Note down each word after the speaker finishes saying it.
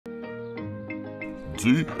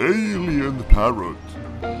The alien parrot.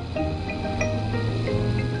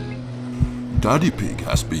 Daddy Pig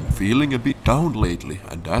has been feeling a bit down lately,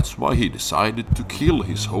 and that's why he decided to kill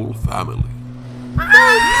his whole family.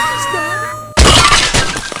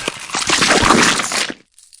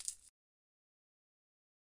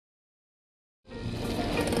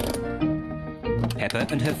 Peppa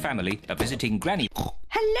and her family are visiting Granny.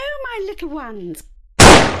 Hello, my little ones.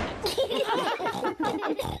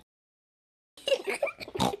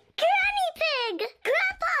 Granny Pig!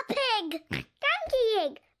 Grandpa Pig! Donkey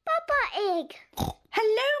Egg! Papa Egg!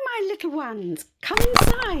 Hello, my little ones. Come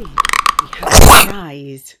inside. We have a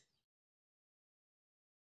surprise.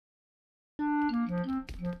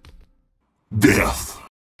 Death.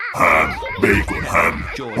 Ham, bacon, ham,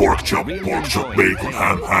 pork chop, bacon,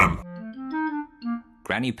 ham.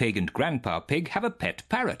 Granny Pig and Grandpa Pig have a pet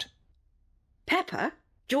parrot. Peppa,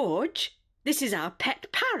 George, this is our pet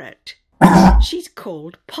parrot. She's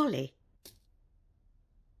called Polly.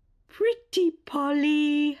 Pretty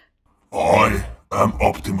Polly. I am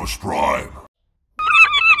Optimus Prime.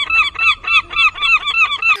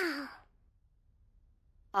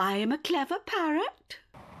 I am a clever parrot.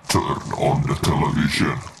 Turn on the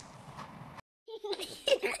television.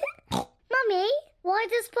 Mummy, why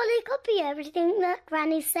does Polly copy everything that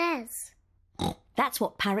Granny says? That's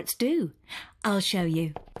what parrots do. I'll show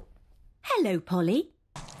you. Hello, Polly.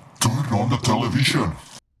 Turn on the television.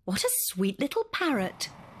 What a sweet little parrot.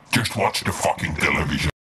 Just watch the fucking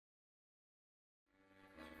television.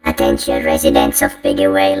 Attention residents of Piggy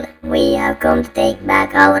Whale, we have come to take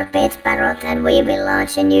back our pet parrot and we will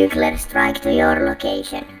launch a nuclear strike to your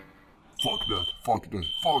location. Fuck that, fuck that,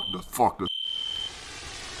 fuck that, fuck that.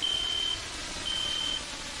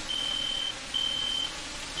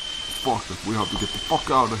 Fuck that, we have to get the fuck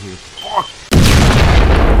out of here. Fuck!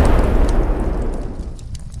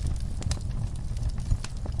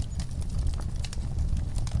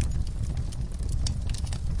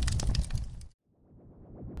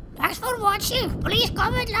 Thanks for watching. Please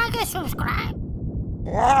comment, like and subscribe.